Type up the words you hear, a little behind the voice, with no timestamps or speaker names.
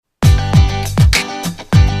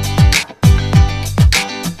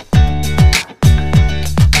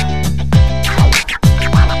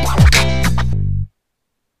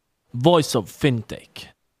Voice of Fintech.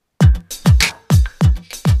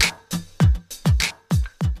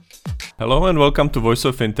 Hello and welcome to Voice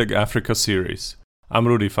of Fintech Africa series. I'm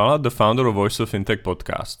Rudy Fala, the founder of Voice of Fintech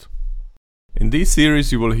podcast. In this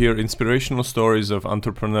series, you will hear inspirational stories of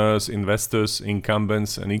entrepreneurs, investors,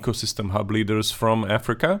 incumbents, and ecosystem hub leaders from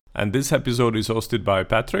Africa. And this episode is hosted by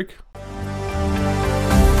Patrick.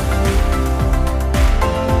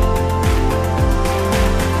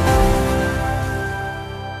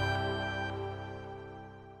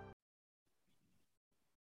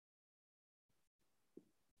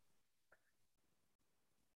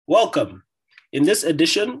 Welcome. In this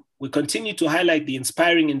edition, we continue to highlight the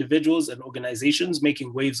inspiring individuals and organizations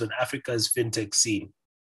making waves on Africa's fintech scene.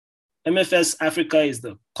 MFS Africa is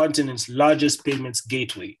the continent's largest payments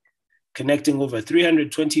gateway, connecting over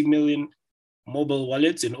 320 million mobile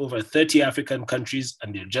wallets in over 30 African countries,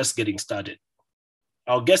 and they're just getting started.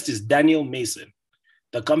 Our guest is Daniel Mason,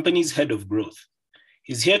 the company's head of growth.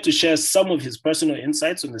 He's here to share some of his personal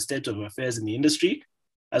insights on the state of affairs in the industry,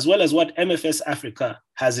 as well as what MFS Africa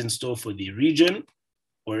has in store for the region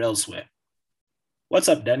or elsewhere. What's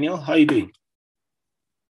up, Daniel? How are you doing?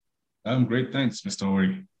 I'm great, thanks, Mr.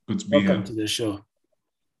 Ori. Good to be here. Welcome to the show.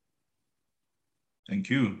 Thank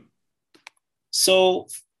you. So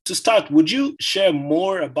to start, would you share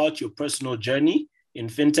more about your personal journey in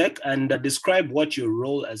fintech and describe what your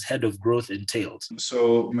role as head of growth entails?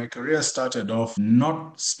 So my career started off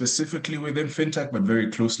not specifically within fintech, but very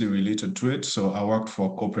closely related to it. So I worked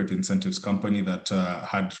for a corporate incentives company that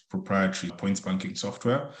had proprietary points banking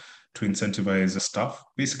software to incentivize staff,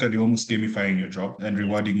 basically almost gamifying your job and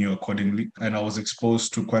rewarding you accordingly. And I was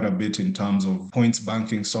exposed to quite a bit in terms of points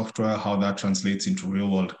banking software, how that translates into real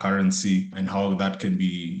world currency and how that can be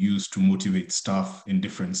used to motivate staff in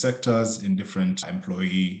different sectors, in different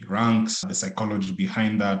employee ranks, the psychology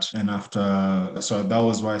behind that. And so that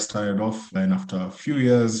was why I started off. And after a few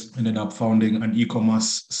years, ended up founding an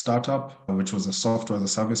e-commerce startup, which was a software as a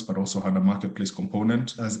service, but also had a marketplace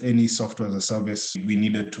component. As any software as a service, we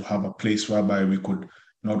needed to have a place whereby we could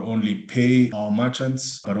not only pay our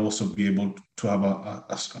merchants, but also be able to have a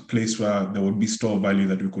place where there would be store value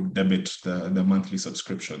that we could debit the monthly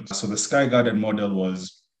subscriptions. So the Sky Garden model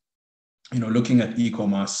was, looking at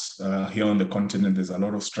e-commerce here on the continent, there's a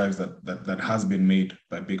lot of strides that has been made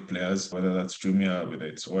by big players, whether that's Jumia, whether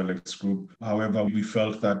it's OLX Group. However, we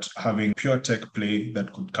felt that having pure tech play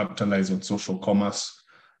that could capitalize on social commerce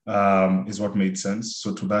is what made sense.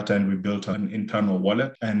 So to that end, we built an internal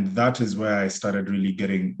wallet. And that is where I started really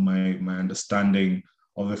getting my understanding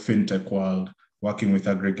of the fintech world, working with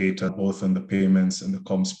aggregator, both on the payments and the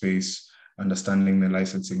com space, understanding the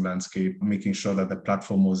licensing landscape, making sure that the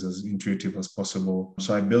platform was as intuitive as possible.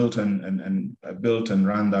 So I built and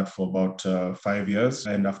ran that for about 5 years.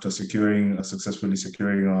 And after successfully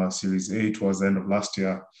securing our Series A towards the end of last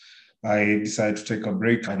year, I decided to take a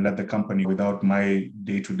break and let the company without my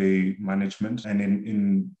day-to-day management. And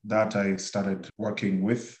in that, I started working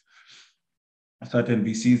with certain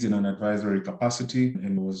VCs in an advisory capacity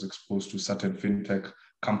and was exposed to certain fintech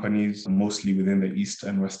companies, mostly within the East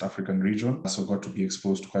and West African region. So got to be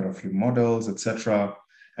exposed to quite a few models, etc.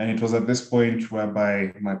 And it was at this point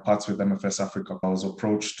whereby my paths with MFS Africa, I was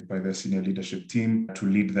approached by their senior leadership team to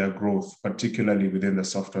lead their growth, particularly within the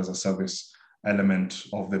software as a service element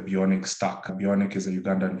of the Bionic stack. Bionic is a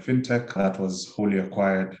Ugandan fintech that was wholly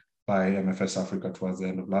acquired by MFS Africa towards the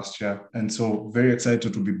end of last year. And so very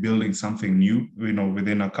excited to be building something new,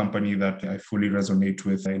 within a company that I fully resonate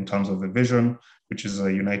with in terms of the vision, which is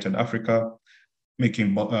a united Africa,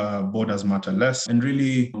 making borders matter less, and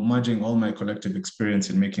really merging all my collective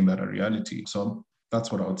experience in making that a reality. So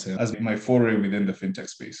that's what I would say as my foray within the fintech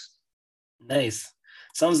space. Nice.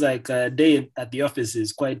 Sounds like a day at the office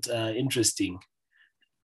is quite interesting.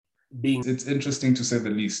 It's interesting to say the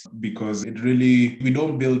least, because we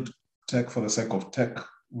don't build tech for the sake of tech.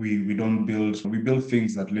 We build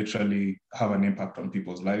things that literally have an impact on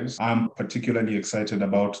people's lives. I'm particularly excited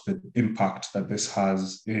about the impact that this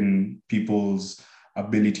has in people's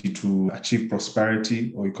ability to achieve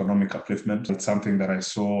prosperity or economic upliftment. It's something that I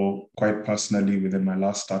saw quite personally within my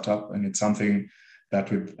last startup, and it's something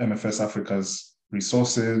that with MFS Africa's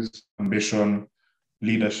resources, ambition,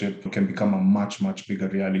 leadership can become a much, much bigger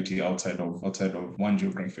reality outside of one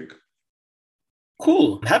geographic.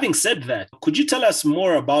 Cool. Having said that, could you tell us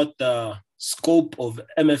more about the scope of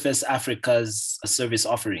MFS Africa's service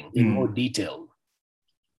offering in more detail?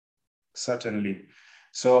 Certainly.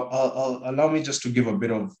 So I'll allow me just to give a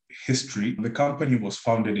bit of history. The company was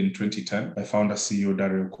founded in 2010 by founder CEO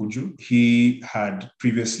Dario Kuju. He had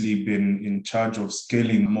previously been in charge of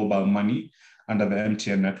scaling mobile money under the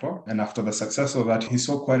MTN network. And after the success of that, he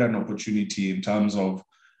saw quite an opportunity in terms of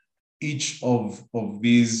each of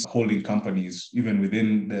these holding companies, even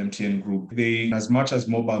within the MTN group, they, as much as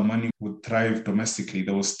mobile money would thrive domestically,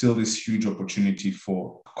 there was still this huge opportunity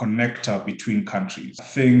for connector between countries.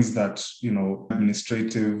 Things that,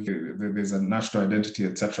 administrative, there's a national identity,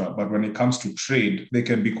 etc. But when it comes to trade, they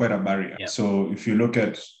can be quite a barrier. Yeah. So if you look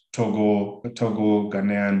at Togo,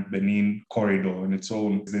 Ghanaian, Benin corridor on its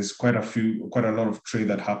own, there's quite a lot of trade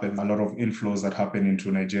that happens, a lot of inflows that happen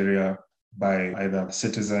into Nigeria by either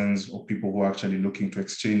citizens or people who are actually looking to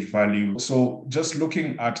exchange value. So just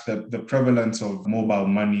looking at the prevalence of mobile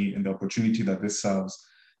money and the opportunity that this serves,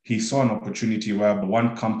 he saw an opportunity where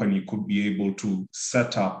one company could be able to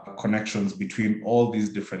set up connections between all these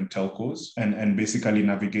different telcos and basically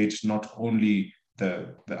navigate not only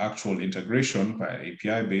the actual integration via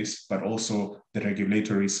API base, but also the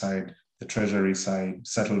regulatory side, the treasury side,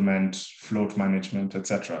 settlement, float management,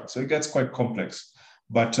 etc. So it gets quite complex.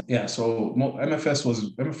 But so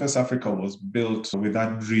MFS Africa was built with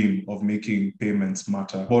that dream of making payments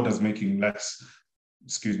matter, borders making less,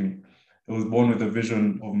 It was born with a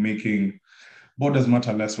vision of making borders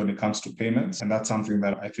matter less when it comes to payments. And that's something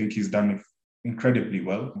that I think he's done incredibly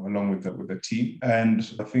well, along with the team.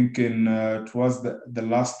 And I think towards the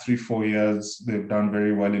last 3-4 years, they've done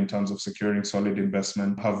very well in terms of securing solid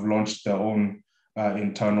investment, have launched their own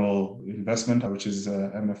internal investment, which is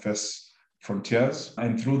MFS Frontiers,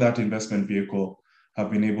 and through that investment vehicle have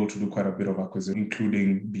been able to do quite a bit of acquisition,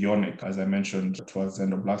 including Bionic, as I mentioned, towards the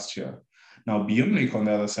end of last year. Now, Bionic, on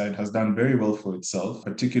the other side, has done very well for itself,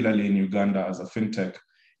 particularly in Uganda as a fintech,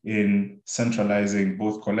 in centralizing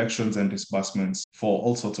both collections and disbursements for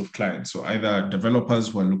all sorts of clients. So either developers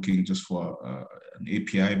who are looking just for an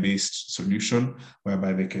API-based solution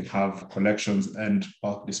whereby they can have collections and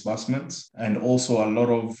bulk disbursements, and also a lot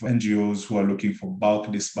of NGOs who are looking for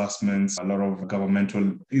bulk disbursements, a lot of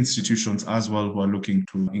governmental institutions as well who are looking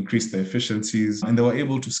to increase their efficiencies. And they were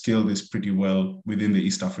able to scale this pretty well within the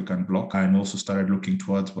East African bloc and also started looking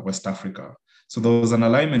towards West Africa. So there was an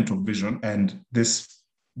alignment of vision, and this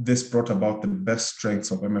brought about the best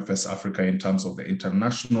strengths of MFS Africa in terms of the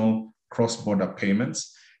international cross-border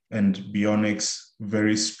payments and Bionic's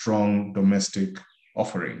very strong domestic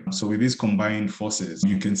offering. So with these combined forces,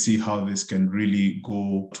 you can see how this can really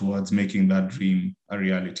go towards making that dream a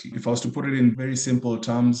reality. If I was to put it in very simple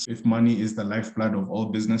terms, if money is the lifeblood of all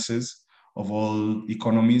businesses, of all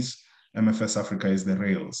economies, MFS Africa is the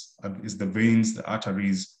rails, is the veins, the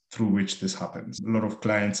arteries through which this happens. A lot of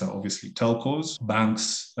clients are obviously telcos,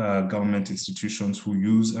 banks, government institutions who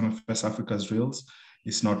use MFS Africa's rails.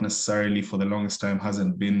 It's not necessarily, for the longest time,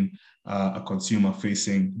 hasn't been a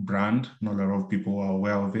consumer-facing brand. Not a lot of people are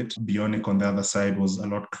aware of it. Bionic, on the other side, was a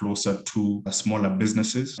lot closer to smaller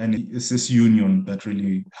businesses. And it's this union that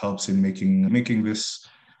really helps in making this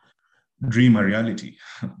dream a reality.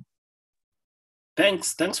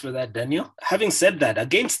 Thanks for that, Daniel. Having said that,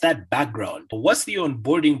 against that background, what's the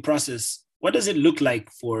onboarding process? What does it look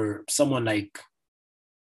like for someone like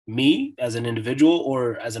me as an individual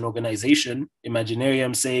or as an organization?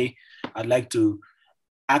 Imaginarium say, I'd like to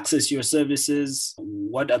access your services.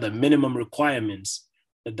 What are the minimum requirements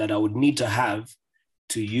that I would need to have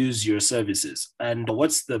to use your services? And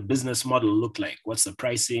what's the business model look like? What's the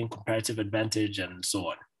pricing, comparative advantage, and so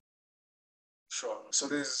on? Sure. So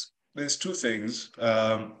there's two things.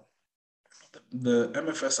 The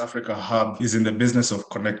MFS Africa Hub is in the business of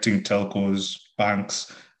connecting telcos,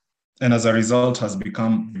 banks, and as a result has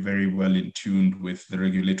become very well in tune with the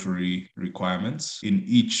regulatory requirements in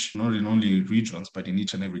each, not in only regions, but in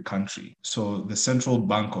each and every country. So the Central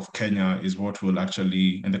Bank of Kenya is what will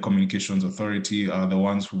actually, and the Communications Authority are the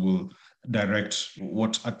ones who will direct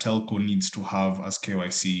what a telco needs to have as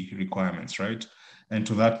KYC requirements, right? And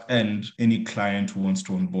to that end, any client who wants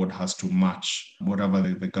to onboard has to match whatever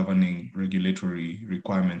the governing regulatory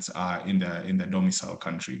requirements are in the domicile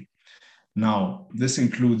country. Now, this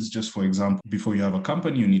includes, just for example, before you have a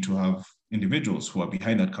company, you need to have individuals who are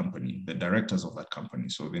behind that company, the directors of that company.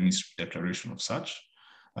 So there needs to be a declaration of such.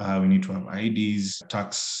 We need to have IDs,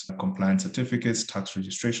 tax compliance certificates, tax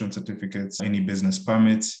registration certificates, any business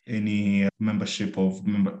permits, any membership of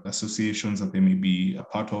member associations that they may be a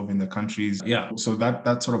part of in the countries. Yeah, so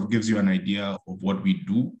that sort of gives you an idea of what we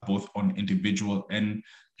do, both on individual and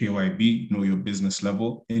KYB, know your business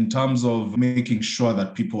level. In terms of making sure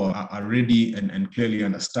that people are ready and clearly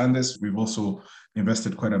understand this, we've also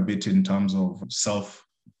invested quite a bit in terms of self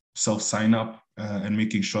sign up and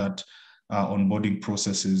making sure that onboarding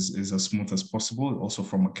process is as smooth as possible, also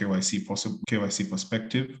from a KYC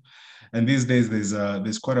perspective. And these days,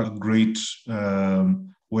 there's quite a great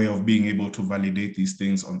way of being able to validate these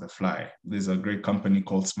things on the fly. There's a great company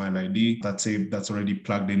called Smile ID that's already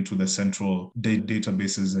plugged into the central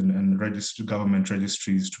databases and government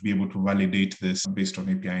registries to be able to validate this based on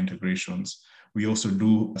API integrations. We also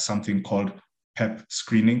do something called PEP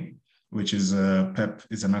screening, which is PEP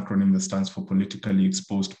is an acronym that stands for politically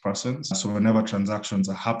exposed persons. So whenever transactions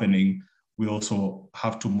are happening, we also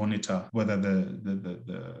have to monitor whether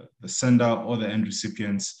the sender or the end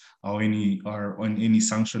recipients are on any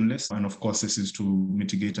sanction list. And of course, this is to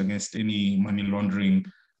mitigate against any money laundering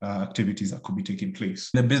activities that could be taking place.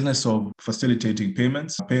 The business of facilitating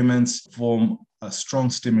payments form a strong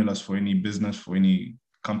stimulus for any business, for any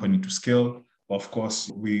company to scale. Of course,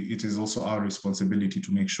 it is also our responsibility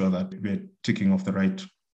to make sure that we're ticking off the right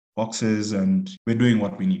boxes and we're doing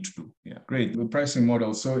what we need to do. Yeah, great. The pricing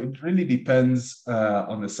model. So it really depends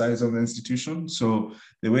on the size of the institution. So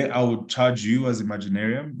the way I would charge you as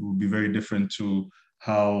Imaginarium would be very different to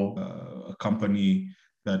how a company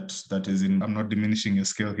that is in, I'm not diminishing your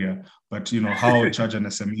scale here, but how I would charge an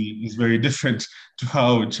SME is very different to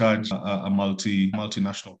how I would charge a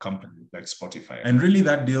multinational company like Spotify. And really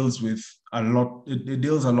that deals with a lot, it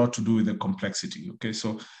deals a lot to do with the complexity. Okay,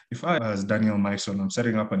 so if I, as Daniel Mason, I'm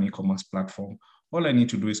setting up an e-commerce platform, all I need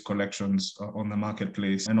to do is collections on the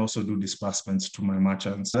marketplace and also do disbursements to my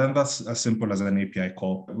merchants. And that's as simple as an API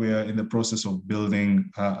call. We're in the process of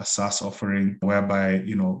building a SaaS offering whereby,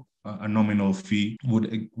 a nominal fee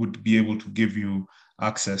would be able to give you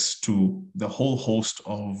access to the whole host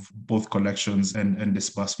of both collections and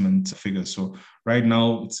disbursement figures. So right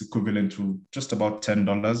now it's equivalent to just about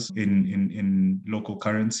 $10 in local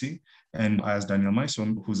currency. And as Daniel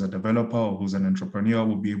Mason, who's a developer or who's an entrepreneur,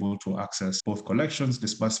 will be able to access both collections,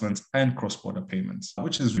 disbursements, and cross-border payments,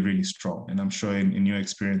 which is really strong. And I'm sure in your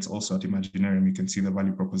experience also at Imaginarium, you can see the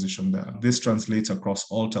value proposition there. This translates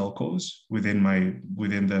across all telcos within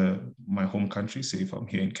my home country. Say if I'm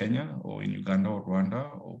here in Kenya or in Uganda or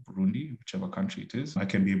Rwanda or Burundi, whichever country it is, I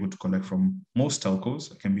can be able to collect from most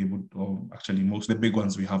telcos. I can be able to, or actually most of the big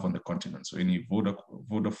ones we have on the continent. So any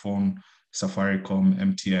Vodafone, Safaricom,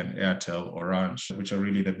 MTN, Airtel, Orange, which are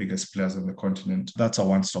really the biggest players on the continent. That's a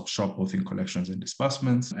one-stop shop, both in collections and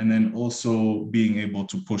disbursements. And then also being able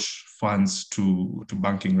to push funds to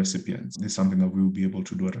banking recipients. This is something that we will be able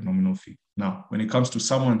to do at a nominal fee. Now, when it comes to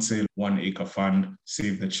someone, say, One Acre Fund,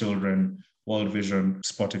 Save the Children, World Vision,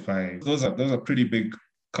 Spotify, those are pretty big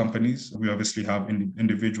companies. We obviously have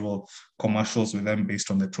individual commercials with them based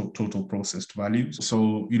on the total processed values.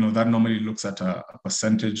 So, that normally looks at a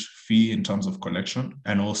percentage fee in terms of collection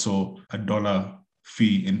and also a dollar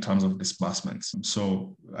fee in terms of disbursements.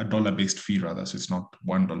 So a dollar-based fee rather. So it's not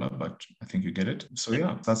 $1, but I think you get it. So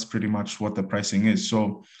yeah, that's pretty much what the pricing is.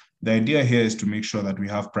 So the idea here is to make sure that we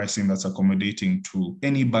have pricing that's accommodating to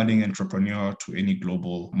any budding entrepreneur, to any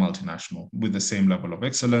global multinational with the same level of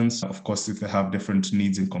excellence. Of course, if they have different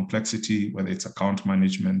needs in complexity, whether it's account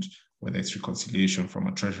management, whether it's reconciliation from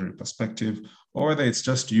a treasury perspective, or whether it's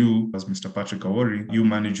just you, as Mr. Patrick Awori, you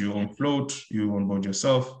manage your own float, you onboard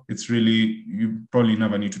yourself. It's really, you probably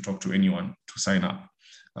never need to talk to anyone to sign up,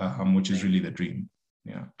 which is really the dream.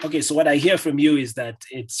 Yeah. Okay, so what I hear from you is that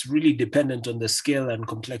it's really dependent on the scale and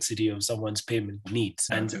complexity of someone's payment needs.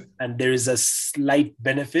 And there is a slight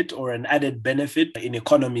benefit or an added benefit in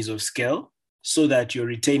economies of scale so that you're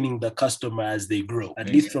retaining the customer as they grow. At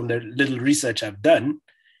least from the little research I've done,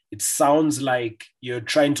 it sounds like you're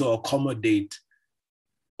trying to accommodate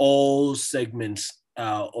all segments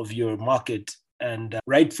of your market and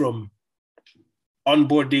right from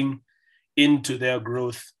onboarding into their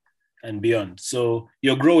growth and beyond. So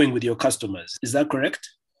you're growing with your customers. Is that correct?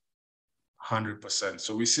 100%.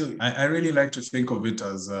 So I really like to think of it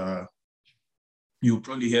as, you'll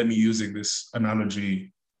probably hear me using this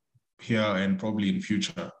analogy here and probably in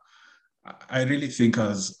future. I really think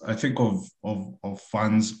of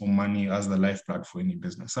funds or money as the lifeblood for any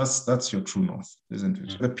business. That's your true north, isn't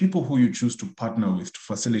it? The people who you choose to partner with to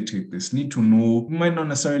facilitate this need to know, you might not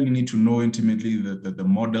necessarily need to know intimately the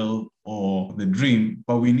model or the dream,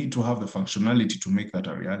 but we need to have the functionality to make that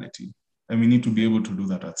a reality. And we need to be able to do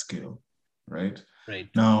that at scale, right? Right.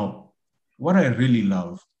 Now, what I really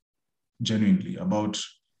love genuinely about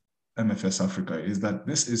MFS Africa is that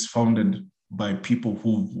this is founded by people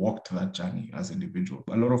who've walked that journey as individuals.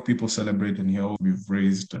 A lot of people celebrate in here, we've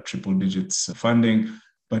raised triple digits funding,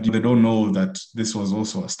 but they don't know that this was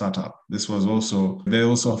also a startup. They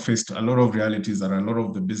also faced a lot of realities that a lot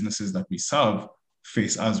of the businesses that we serve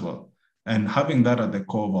face as well. And having that at the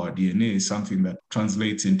core of our DNA is something that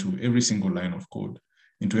translates into every single line of code,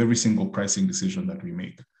 into every single pricing decision that we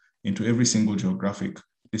make, into every single geographic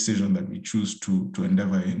decision that we choose to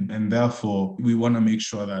endeavor in. And therefore, we want to make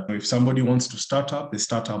sure that if somebody wants to start up, they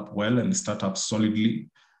start up well and they start up solidly.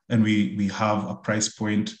 And we have a price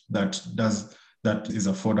point that is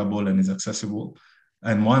affordable and is accessible,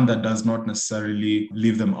 and one that does not necessarily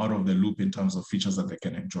leave them out of the loop in terms of features that they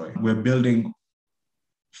can enjoy. We're building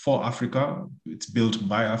for Africa. It's built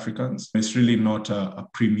by Africans. It's really not a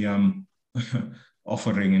premium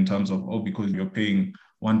offering in terms of, because you're paying,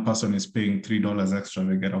 one person is paying $3 extra,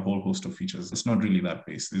 they get a whole host of features. It's not really that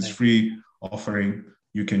base. It's free offering.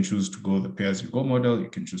 You can choose to go the pay-as-you-go model. You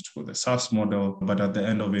can choose to go the SaaS model. But at the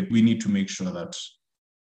end of it, we need to make sure that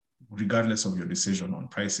regardless of your decision on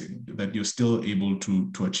pricing, that you're still able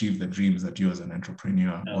to achieve the dreams that you as an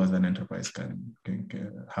entrepreneur or as an enterprise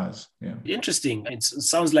has. Yeah. Interesting. It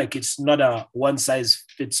sounds like it's not a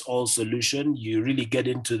one-size-fits-all solution. You really get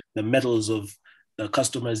into the metals of the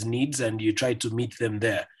customer's needs and you try to meet them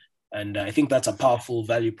there. And I think that's a powerful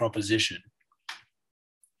value proposition.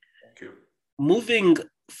 Thank you. Moving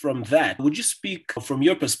from that, would you speak from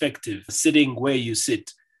your perspective, sitting where you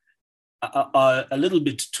sit, a little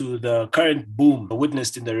bit to the current boom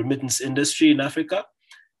witnessed in the remittance industry in Africa?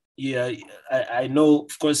 Yeah, I know,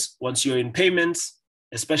 of course, once you're in payments,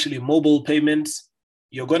 especially mobile payments,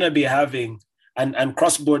 you're going to be having, and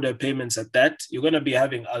cross-border payments at that, you're going to be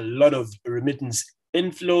having a lot of remittance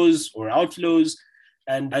inflows or outflows.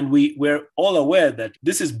 And we're all aware that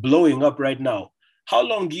this is blowing up right now. How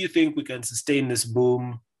long do you think we can sustain this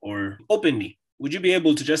boom? Or openly, would you be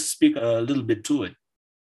able to just speak a little bit to it?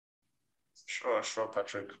 Sure,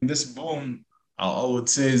 Patrick. This boom, I would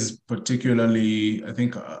say, is particularly, I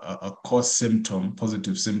think, a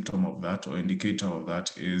positive symptom of that or indicator of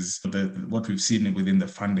that is what we've seen within the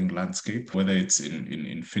funding landscape, whether it's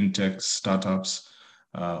in fintech, startups,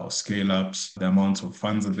 or scale-ups, the amounts of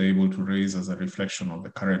funds that they're able to raise as a reflection of the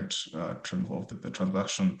current of the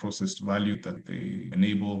transaction processed value that they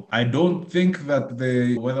enable. I don't think that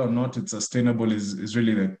whether or not it's sustainable is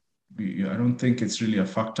really I don't think it's really a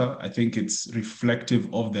factor. I think it's reflective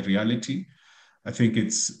of the reality. I think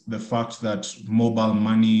it's the fact that mobile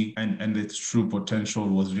money and its true potential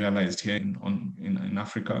was realized here in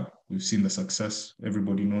Africa. We've seen the success.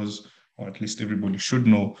 Everybody knows, or at least everybody should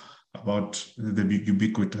know, about the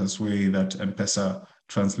ubiquitous way that M-Pesa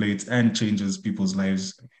translates and changes people's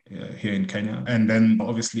lives here in Kenya. And then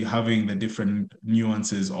obviously having the different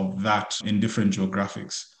nuances of that in different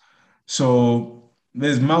geographics. So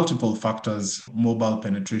there's multiple factors. Mobile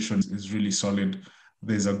penetration is really solid.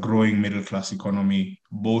 There's a growing middle-class economy,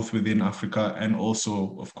 both within Africa and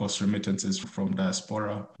also, of course, remittances from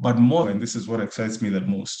diaspora. But more, and this is what excites me the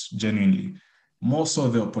most, genuinely, more so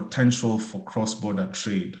the potential for cross-border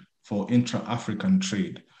trade, for intra-African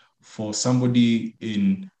trade, for somebody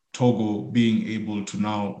in Togo being able to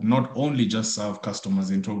now not only just serve customers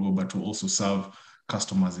in Togo, but to also serve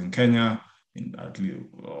customers in Kenya, at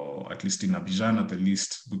least in Abidjan, at the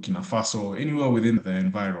least Burkina Faso, anywhere within the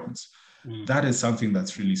environs. That is something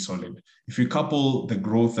that's really solid. If you couple the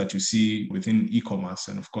growth that you see within e-commerce,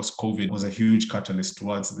 and of course, COVID was a huge catalyst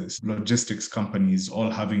towards this, logistics companies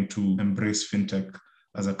all having to embrace fintech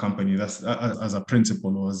as a company, that's as a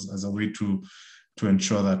principle or as a way to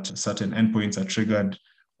ensure that certain endpoints are triggered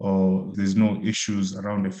or there's no issues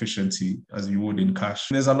around efficiency as you would in cash.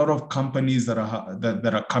 There's a lot of companies that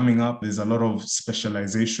are coming up. There's a lot of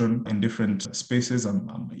specialization in different spaces.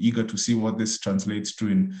 I'm eager to see what this translates to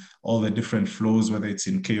in all the different flows, whether it's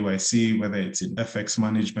in KYC, whether it's in FX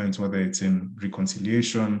management, whether it's in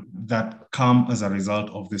reconciliation, that come as a result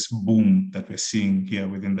of this boom that we're seeing here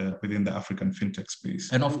within the African fintech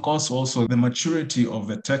space. And of course, also the maturity of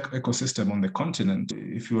the tech ecosystem on the continent.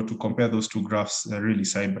 If you were to compare those two graphs, they're really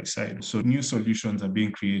side by side. So new solutions are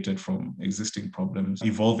being created from existing problems,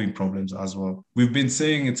 evolving problems as well. We've been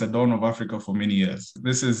saying it's a dawn of Africa for many years.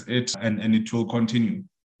 This is it, and it will continue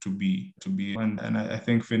to be. And I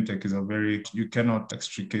think fintech is you cannot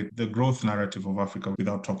extricate the growth narrative of Africa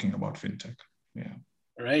without talking about fintech. Yeah.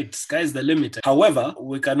 Right, sky's the limit. However,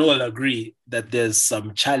 we can all agree that there's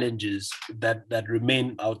some challenges that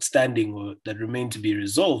remain outstanding or that remain to be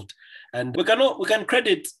resolved. And we can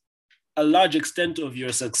credit a large extent of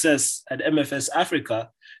your success at MFS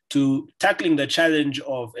Africa to tackling the challenge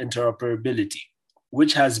of interoperability,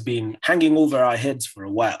 which has been hanging over our heads for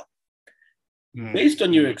a while. Based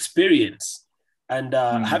on your experience and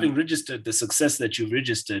having registered the success that you've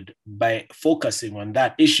registered by focusing on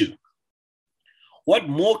that issue, what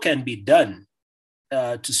more can be done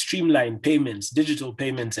to streamline payments, digital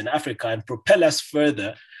payments in Africa and propel us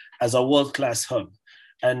further as a world-class hub?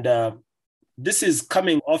 And this is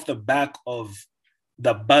coming off the back of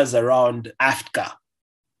the buzz around AFCA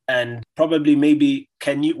and probably maybe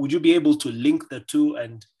Would you be able to link the two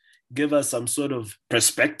and give us some sort of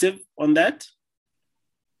perspective on that?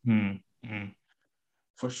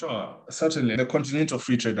 For sure. Certainly, the Continental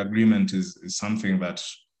Free Trade Agreement is something that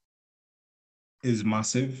is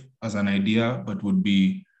massive as an idea, but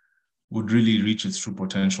would really reach its true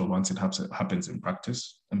potential once it happens in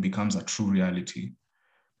practice and becomes a true reality.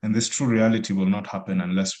 And this true reality will not happen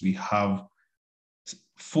unless we have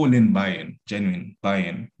full-in buy-in, genuine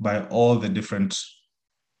buy-in by all the different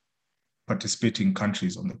participating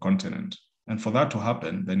countries on the continent. And for that to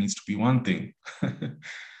happen, there needs to be one thing,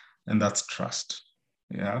 and that's trust.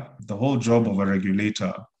 Yeah. The whole job of a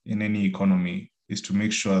regulator in any economy is to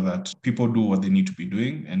make sure that people do what they need to be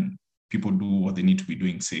doing and people do what they need to be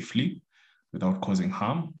doing safely without causing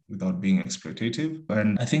harm, without being exploitative.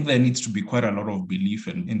 And I think there needs to be quite a lot of belief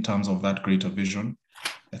in terms of that greater vision.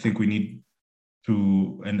 I think we need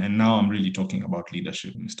to, and now I'm really talking about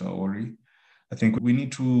leadership, Mr. Awori. I think we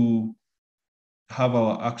need to have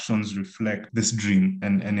our actions reflect this dream,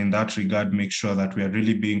 and in that regard, make sure that we are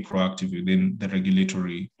really being proactive within the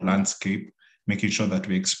regulatory landscape, making sure that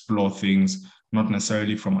we explore things, not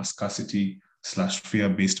necessarily from a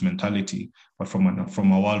scarcity/fear-based mentality, but from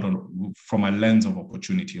a lens of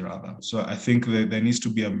opportunity rather. So I think that there needs to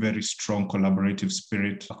be a very strong collaborative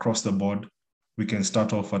spirit across the board. We can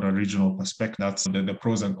start off at a regional perspective. That's the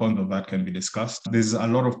pros and cons of that can be discussed. There's a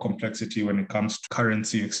lot of complexity when it comes to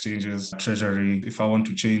currency exchanges, treasury. If I want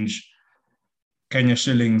to change Kenya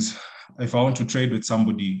shillings, if I want to trade with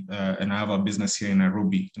somebody and I have a business here in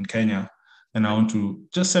Nairobi, in Kenya, and I want to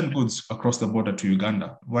just send goods across the border to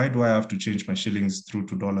Uganda, why do I have to change my shillings through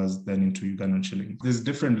to dollars, then into Ugandan shillings? There's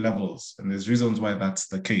different levels and there's reasons why that's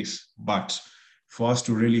the case. But for us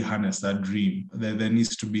to really harness that dream, there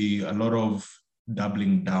needs to be a lot of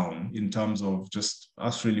doubling down in terms of just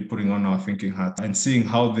us really putting on our thinking hat and seeing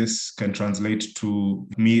how this can translate to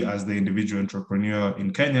me as the individual entrepreneur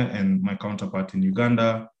in Kenya and my counterpart in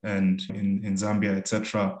Uganda and in Zambia,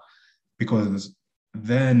 etc. Because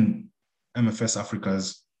then MFS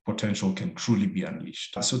Africa's potential can truly be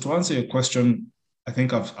unleashed. So to answer your question, I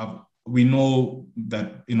think we know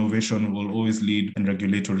that innovation will always lead and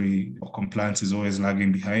regulatory compliance is always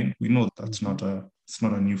lagging behind. We know that's not a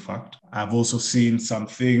new fact. I've also seen some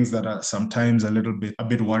things that are sometimes a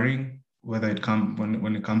bit worrying, whether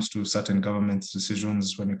when it comes to certain government's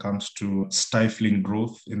decisions, when it comes to stifling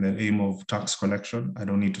growth in the aim of tax collection. I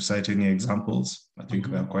don't need to cite any examples. I think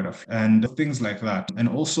there are quite a few. And things like that. And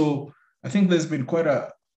also, I think there's been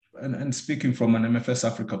and speaking from an MFS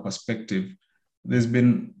Africa perspective, there's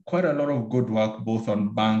been quite a lot of good work, both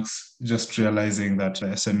on banks, just realizing that the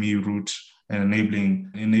SME route and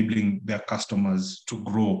enabling their customers to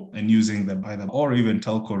grow and using them either, or even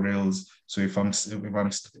telco rails. So if I'm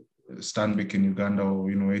Stanbic in Uganda,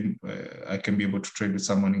 or I can be able to trade with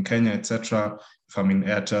someone in Kenya, etc. If I'm in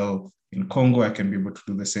Airtel in Congo, I can be able to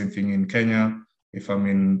do the same thing in Kenya. If I'm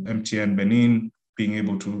in MTN Benin, being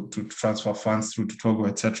able to transfer funds through to Togo,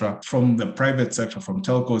 etc. From the private sector, from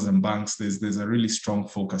telcos and banks, there's a really strong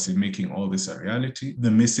focus in making all this a reality.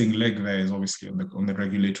 The missing leg there is obviously on the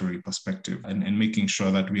regulatory perspective and making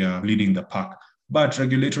sure that we are leading the pack. But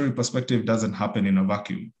regulatory perspective doesn't happen in a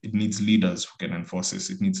vacuum. It needs leaders who can enforce this.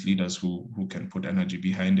 It needs leaders who can put energy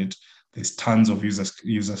behind it. There's tons of user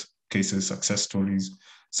cases, success stories,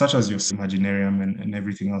 such as your Imaginarium and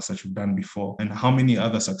everything else that you've done before. And how many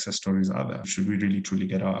other success stories are there? Should we really, truly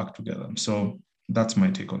get our act together? So that's my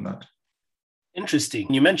take on that.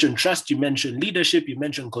 Interesting. You mentioned trust, you mentioned leadership, you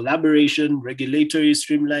mentioned collaboration, regulatory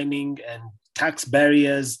streamlining, and tax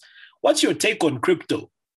barriers. What's your take on crypto?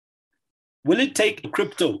 Will it take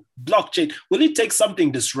blockchain? Will it take something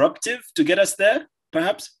disruptive to get us there?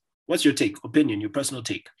 Perhaps? What's your take, opinion, your personal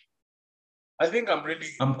take? I think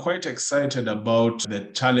I'm quite excited about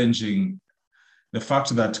the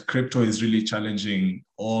fact that crypto is really challenging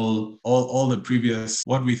all the previous,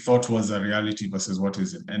 what we thought was a reality versus what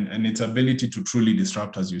is it. And its ability to truly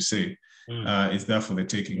disrupt, as you say, is there for the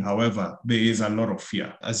taking. However, there is a lot of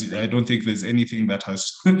fear. I don't think there's anything that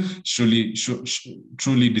has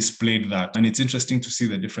truly displayed that. And it's interesting to see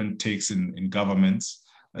the different takes in governments,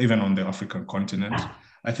 even on the African continent.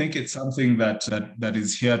 I think it's something that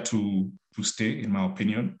is here to stay, in my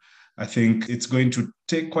opinion. I think it's going to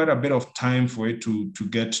take quite a bit of time for it to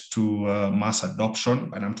get to mass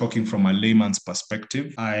adoption. And I'm talking from a layman's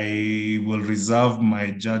perspective. I will reserve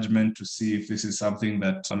my judgment to see if this is something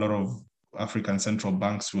that a lot of African central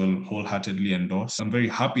banks will wholeheartedly endorse. I'm very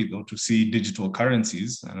happy, though, to see digital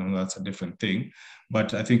currencies. I know that's a different thing,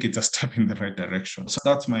 but I think it's a step in the right direction. So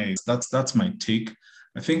that's my take.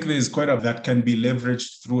 I think there's quite a that can be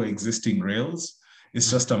leveraged through existing rails. It's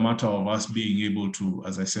just a matter of us being able to,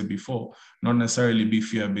 as I said before, not necessarily be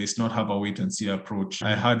fear-based, not have a wait-and-see approach.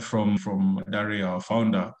 I heard from Dare, our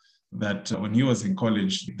founder, that when he was in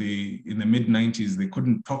college, in the mid-90s, they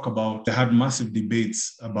couldn't talk about, they had massive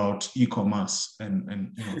debates about e-commerce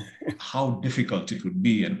and how difficult it would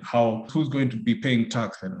be and who's going to be paying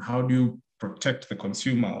tax and how do you protect the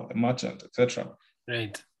consumer, the merchant, etc.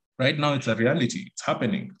 Right. Right now, it's a reality. It's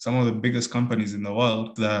happening. Some of the biggest companies in the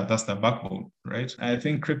world, that's the backbone, right? I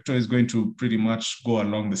think crypto is going to pretty much go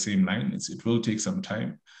along the same line. It will take some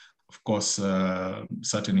time. Of course,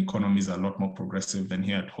 certain economies are a lot more progressive than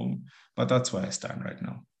here at home, but that's where I stand right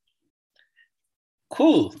now.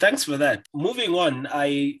 Cool. Thanks for that. Moving on,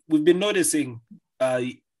 we've been noticing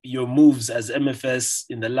your moves as MFS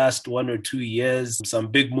in the last 1 or 2 years, some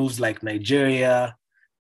big moves like Nigeria.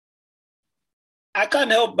 I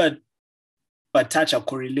can't help but touch a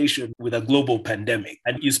correlation with a global pandemic.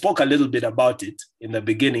 And you spoke a little bit about it in the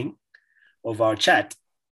beginning of our chat.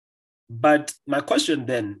 But my question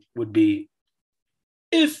then would be,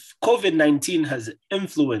 if COVID-19 has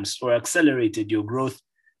influenced or accelerated your growth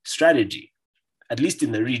strategy, at least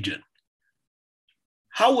in the region,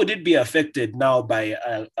 how would it be affected now by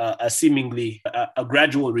a seemingly a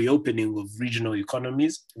gradual reopening of regional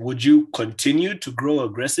economies? Would you continue to grow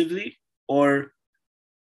aggressively, or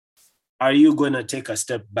are you going to take a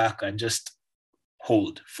step back and just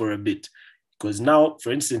hold for a bit? Because now,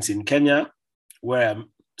 for instance, in Kenya, where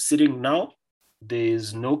I'm sitting now,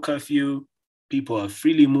 there's no curfew. People are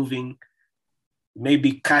freely moving.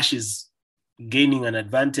 Maybe cash is gaining an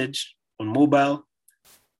advantage on mobile.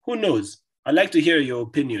 Who knows? I'd like to hear your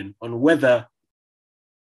opinion on whether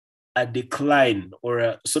a decline or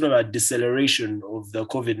a sort of a deceleration of the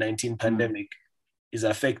COVID-19 pandemic is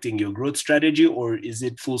affecting your growth strategy, or is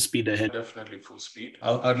it full speed ahead? Definitely full speed.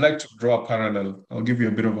 I'd like to draw a parallel. I'll give you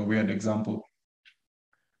a bit of a weird example.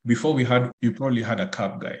 Before you probably had a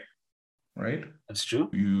cab guy, right? That's true.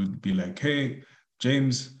 You'd be like, hey,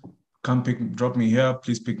 James, come drop me here.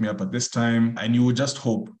 Please pick me up at this time. And you would just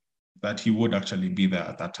hope that he would actually be there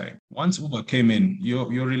at that time. Once Uber came in, your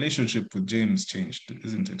relationship with James changed,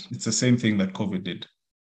 isn't it? It's the same thing that COVID did.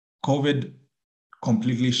 COVID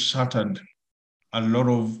completely shattered a lot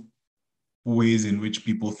of ways in which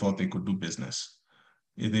people thought they could do business.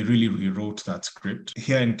 They really rewrote that script.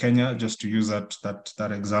 Here in Kenya, just to use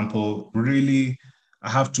that example, really, I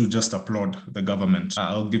have to just applaud the government.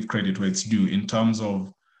 I'll give credit where it's due in terms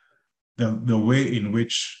of the way in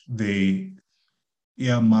which they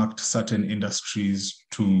earmarked certain industries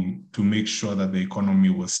to make sure that the economy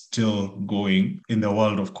was still going in the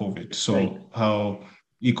world of COVID. So right. How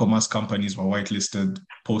e-commerce companies were whitelisted,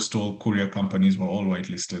 postal courier companies were all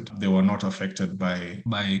whitelisted. They were not affected by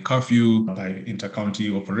curfew, by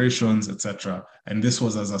inter-county operations, etc. And this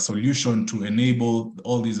was as a solution to enable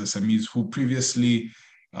all these SMEs who previously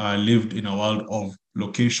lived in a world of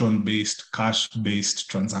location-based, cash-based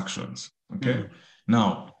transactions. Okay.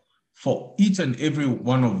 Now, for each and every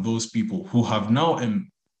one of those people who have now,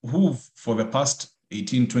 who for the past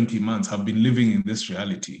 18, 20 months have been living in this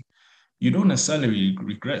reality, you don't necessarily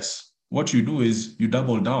regress. What you do is you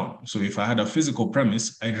double down. So if I had a physical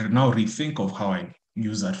premise, I now rethink of how I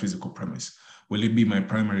use that physical premise. Will it be my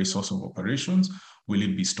primary source of operations? Will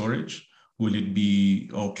it be storage? Will it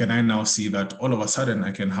be, or can I now see that all of a sudden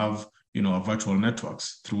I can have virtual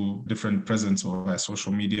networks through different presence or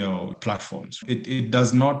social media or platforms? It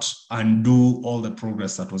does not undo all the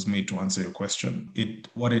progress that was made, to answer your question.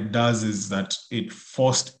 What it does is that it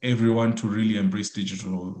forced everyone to really embrace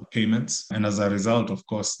digital payments. And as a result, of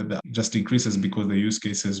course, that just increases because the use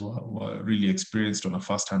cases were really experienced on a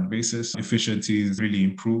first-hand basis. Efficiencies really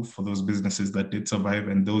improved for those businesses that did survive,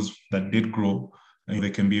 and those that did grow, and they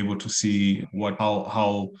can be able to see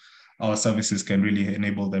how our services can really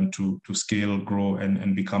enable them to scale, grow,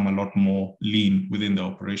 and become a lot more lean within the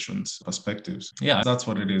operations perspectives. Yeah, that's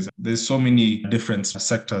what it is. There's so many different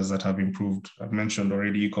sectors that have improved. I've mentioned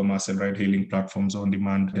already e-commerce and ride-hailing platforms,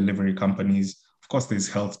 on-demand delivery companies. Of course,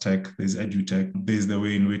 there's health tech, there's edutech, there's the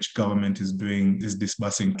way in which government is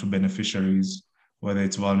disbursing to beneficiaries, whether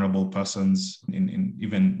it's vulnerable persons, in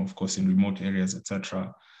even, of course, in remote areas,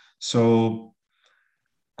 etc. So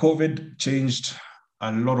COVID changed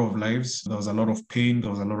a lot of lives. There was a lot of pain. There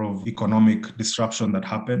was a lot of economic disruption that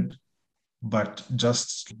happened. But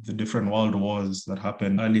just the different world wars that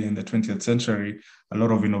happened early in the 20th century, a lot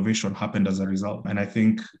of innovation happened as a result. And I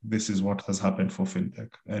think this is what has happened for fintech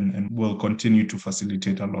and will continue to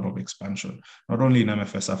facilitate a lot of expansion, not only in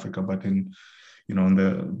MFS Africa, but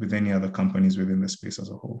with any other companies within the space as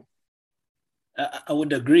a whole. I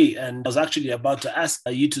would agree. And I was actually about to ask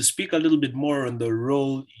you to speak a little bit more on the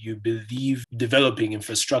role you believe developing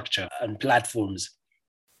infrastructure and platforms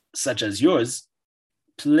such as yours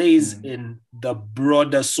plays in the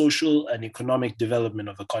broader social and economic development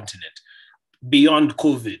of the continent beyond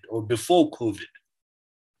COVID or before COVID.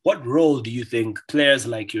 What role do you think players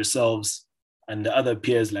like yourselves and the other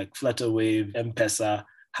peers like Flutterwave, M-Pesa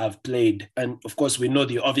have played? And of course, we know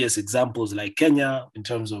the obvious examples like Kenya in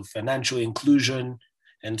terms of financial inclusion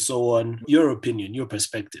and so on. Your opinion, your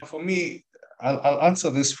perspective. For me, I'll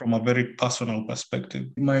answer this from a very personal perspective.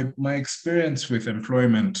 My experience with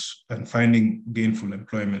employment and finding gainful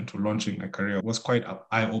employment or launching my career was quite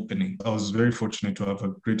eye-opening. I was very fortunate to have a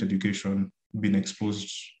great education, been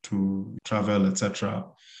exposed to travel, etc.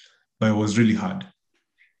 But it was really hard.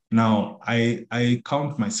 Now, I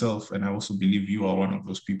count myself, and I also believe you are one of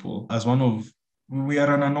those people, as we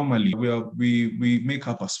are an anomaly. We make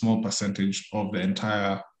up a small percentage of the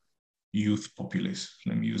entire youth populace.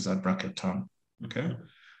 Let me use that bracket term, okay?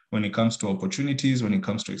 When it comes to opportunities, when it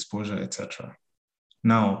comes to exposure, etc.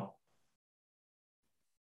 Now,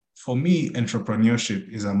 for me,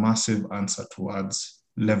 entrepreneurship is a massive answer towards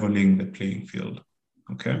leveling the playing field,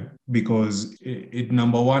 okay? Because it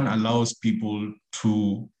number one, allows people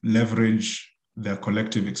to leverage their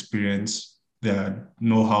collective experience, their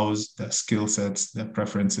know-hows, their skill sets, their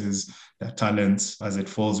preferences, their talents as it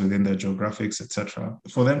falls within their geographics, etc.,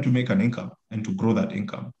 for them to make an income and to grow that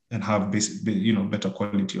income and have better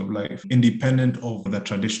quality of life, independent of the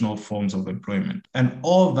traditional forms of employment. And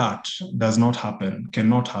all that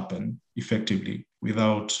cannot happen effectively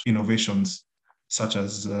without innovations such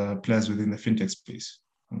as players within the fintech space.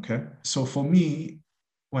 Okay. So for me,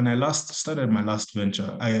 when I last started my last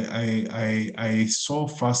venture, I saw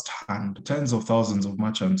firsthand tens of thousands of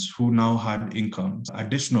merchants who now had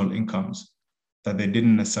additional incomes that they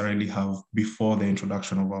didn't necessarily have before the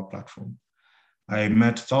introduction of our platform. I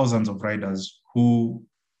met thousands of riders who,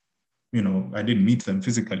 I didn't meet them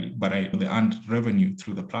physically, but they earned revenue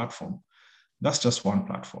through the platform. That's just one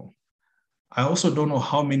platform. I also don't know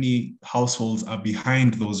how many households are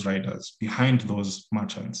behind those riders, behind those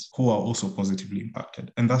merchants who are also positively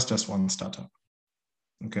impacted. And that's just one startup.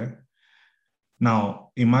 Okay.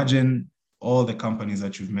 Now, imagine all the companies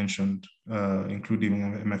that you've mentioned, including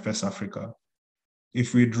MFS Africa.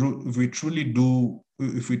 If we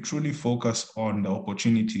truly focus on the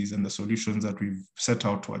opportunities and the solutions that we've set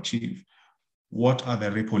out to achieve, what are the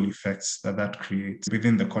ripple effects that creates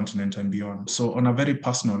within the continent and beyond? So on a very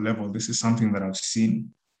personal level, this is something that I've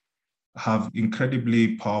seen have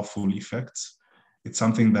incredibly powerful effects. It's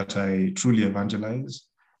something that I truly evangelize.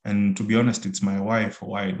 And to be honest, it's my why for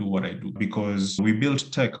why I do what I do, because we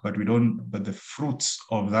build tech, but the fruits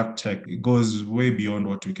of that tech, it goes way beyond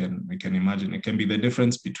what we can imagine. It can be the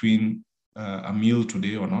difference between a meal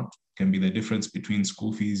today or not. It can be the difference between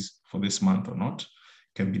school fees for this month or not.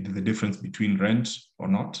 Can be the difference between rent or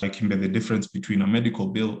not. It can be the difference between a medical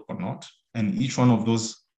bill or not. And each one of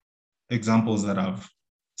those examples that I've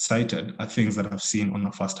cited are things that I've seen on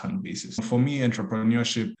a first-hand basis. For me,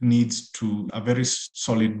 entrepreneurship needs a very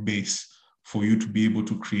solid base for you to be able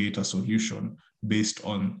to create a solution based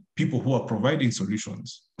on people who are providing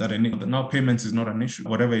solutions that now payments is not an issue.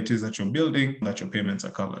 Whatever it is that you're building, that your payments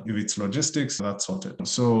are covered. If it's logistics, that's sorted.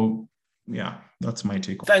 So yeah, that's my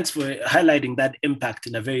take. Thanks for highlighting that impact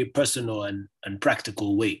in a very personal and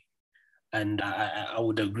practical way. And I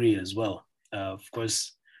would agree as well. Of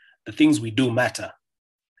course, the things we do matter,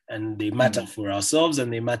 and they matter for ourselves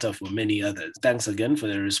and they matter for many others. Thanks again for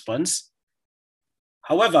the response.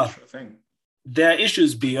 However, there are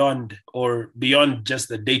issues beyond just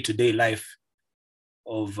the day-to-day life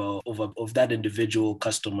of that individual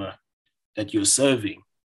customer that you're serving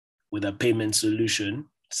with a payment solution,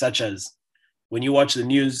 such as when you watch the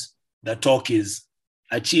news, the talk is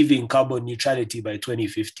achieving carbon neutrality by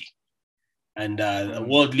 2050. And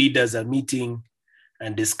world leaders are meeting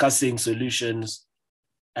and discussing solutions.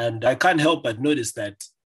 And I can't help but notice that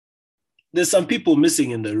there's some people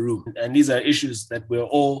missing in the room. And these are issues that we're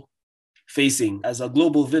all facing as a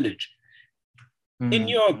global village. In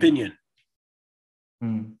your opinion,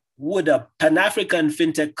 would a Pan-African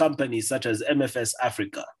fintech company such as MFS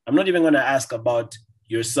Africa, I'm not even going to ask about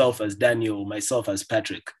yourself as Daniel, myself as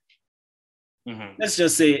Patrick. Let's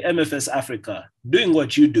just say MFS Africa, doing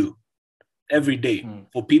what you do every day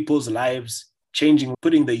for people's lives,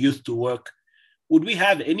 putting the youth to work, would we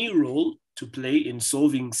have any role to play in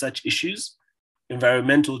solving such issues,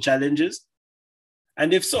 environmental challenges?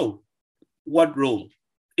 And if so, what role?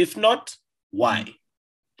 If not, why?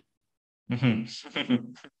 Hard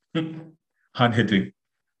hitting.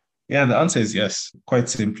 Yeah, the answer is yes, quite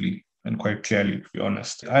simply. and quite clearly, to be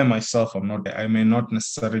honest. I myself I may not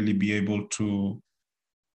necessarily be able to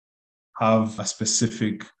have a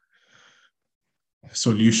specific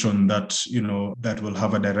solution that, that will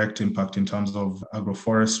have a direct impact in terms of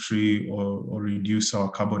agroforestry or reduce our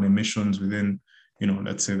carbon emissions within,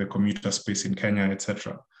 let's say the commuter space in Kenya,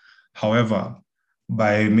 etc. However,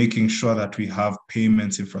 by making sure that we have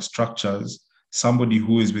payments infrastructures, somebody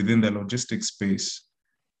who is within the logistics space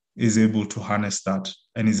is able to harness that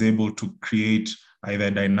and is able to create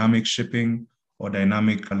either dynamic shipping or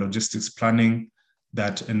dynamic logistics planning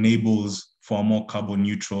that enables for a more carbon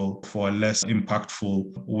neutral, for a less impactful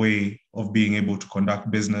way of being able to conduct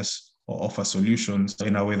business or offer solutions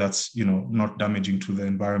in a way that's, not damaging to the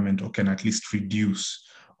environment, or can at least reduce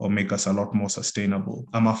or make us a lot more sustainable.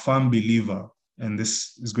 I'm a firm believer, and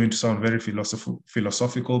this is going to sound very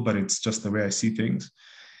philosophical, but it's just the way I see things.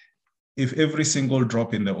 If every single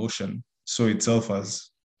drop in the ocean saw itself as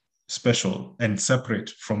special and separate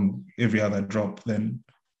from every other drop, then,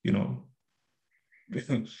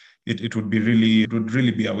 it would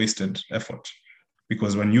really be a wasted effort.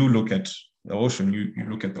 Because when you look at the ocean, you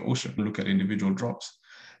look at the ocean, look at individual drops.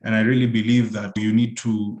 And I really believe that you need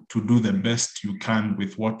to do the best you can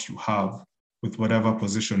with what you have, with whatever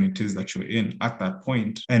position it is that you're in at that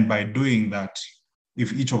point. And by doing that,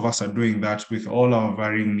 if each of us are doing that with all our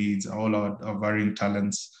varying needs, all our varying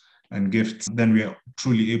talents and gifts, then we are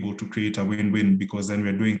truly able to create a win-win, because then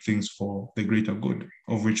we're doing things for the greater good,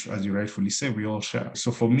 of which, as you rightfully say, we all share. So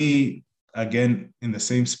for me, again, in the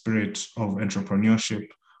same spirit of entrepreneurship,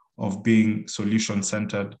 of being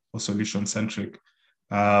solution-centered or solution-centric,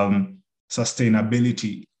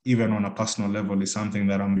 sustainability, even on a personal level, is something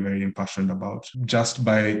that I'm very impassioned about. Just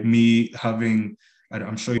by me having,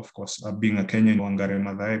 I'm sure, of course, being a Kenyan, Wangari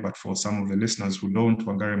Maathai, but for some of the listeners who don't,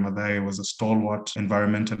 Wangari Maathai was a stalwart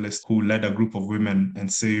environmentalist who led a group of women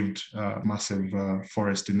and saved a massive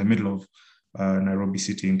forest in the middle of Nairobi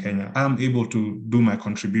city in Kenya. I'm able to do my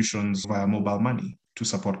contributions via mobile money to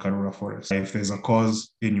support Karura Forest. If there's a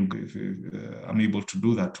cause I'm able to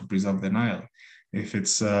do that to preserve the Nile. If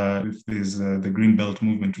there's the Green Belt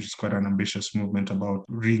movement, which is quite an ambitious movement about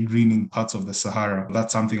re-greening parts of the Sahara,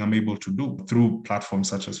 that's something I'm able to do through platforms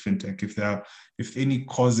such as FinTech. If any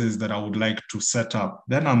causes that I would like to set up,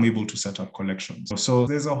 then I'm able to set up collections. So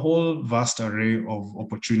there's a whole vast array of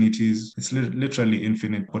opportunities. It's literally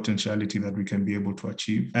infinite potentiality that we can be able to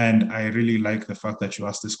achieve. And I really like the fact that you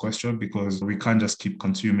asked this question, because we can't just keep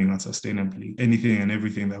consuming unsustainably. Anything and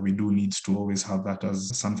everything that we do needs to always have that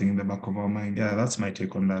as something in the back of our mind. Yeah, that's my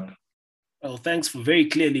take on that. Well, thanks for very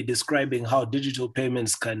clearly describing how digital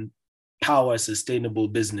payments can power sustainable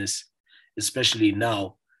business, especially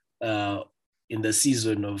now in the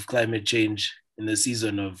season of climate change, in the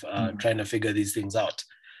season of trying to figure these things out.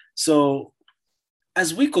 So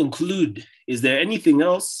as we conclude, is there anything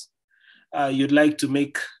else you'd like to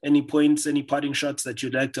make, any points, any parting shots that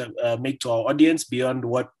you'd like to make to our audience beyond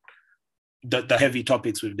what the heavy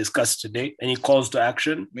topics we've discussed today? Any calls to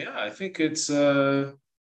action? Yeah, I think it's,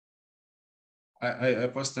 I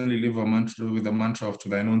personally live with the mantra of "to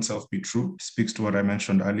thine own self be true." It speaks to what I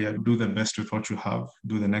mentioned earlier. Do the best with what you have.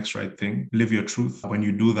 Do the next right thing. Live your truth. When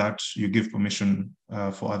you do that, you give permission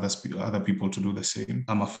for other people to do the same.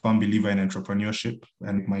 I'm a firm believer in entrepreneurship,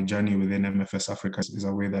 and my journey within MFS Africa is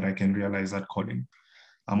a way that I can realize that calling.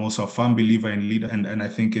 I'm also a firm believer in leader, and I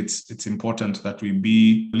think it's important that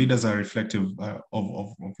leaders are reflective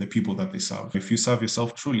of the people that they serve. If you serve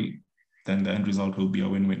yourself truly, then the end result will be a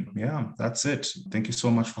win-win. Yeah, that's it. Thank you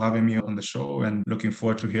so much for having me on the show, and looking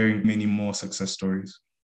forward to hearing many more success stories.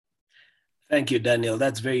 Thank you, Daniel.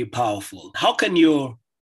 That's very powerful. How can your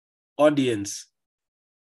audience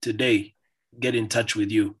today get in touch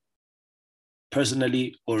with you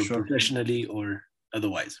personally or professionally or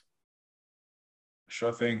otherwise?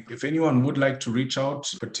 Sure thing. If anyone would like to reach out,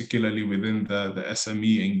 particularly within the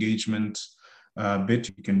SME engagement bit,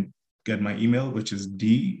 you can get my email, which is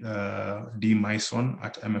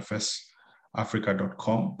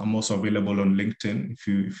dmaison@mfsafrica.com. I'm also available on LinkedIn. If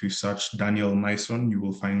you search Daniel Maison, you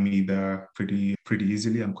will find me there pretty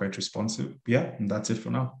easily. I'm quite responsive. Yeah, and that's it for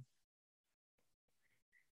now.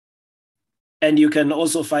 And you can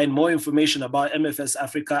also find more information about MFS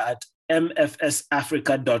Africa at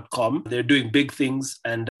mfsafrica.com. They're doing big things,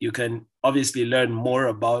 and you can obviously learn more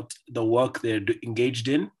about the work they're engaged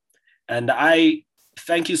in. And I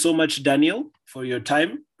thank you so much, Daniel, for your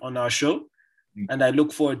time on our show. And I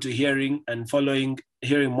look forward to hearing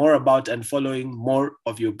more about and following more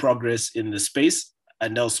of your progress in the space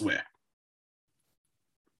and elsewhere.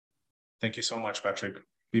 Thank you so much, Patrick.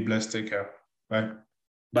 Be blessed. Take care. Bye.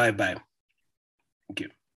 Bye-bye. Thank you.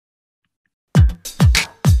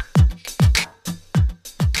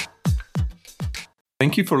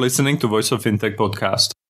 Thank you for listening to Voice of Fintech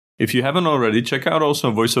podcast. If you haven't already, check out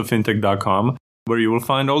also voiceoffintech.com, where you will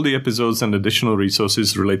find all the episodes and additional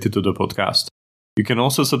resources related to the podcast. You can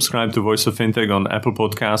also subscribe to Voice of Fintech on Apple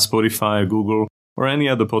Podcasts, Spotify, Google, or any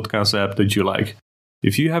other podcast app that you like.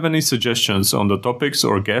 If you have any suggestions on the topics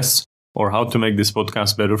or guests, or how to make this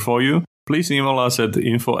podcast better for you, please email us at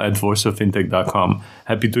info@voiceoffintech.com.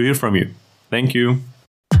 Happy to hear from you. Thank you.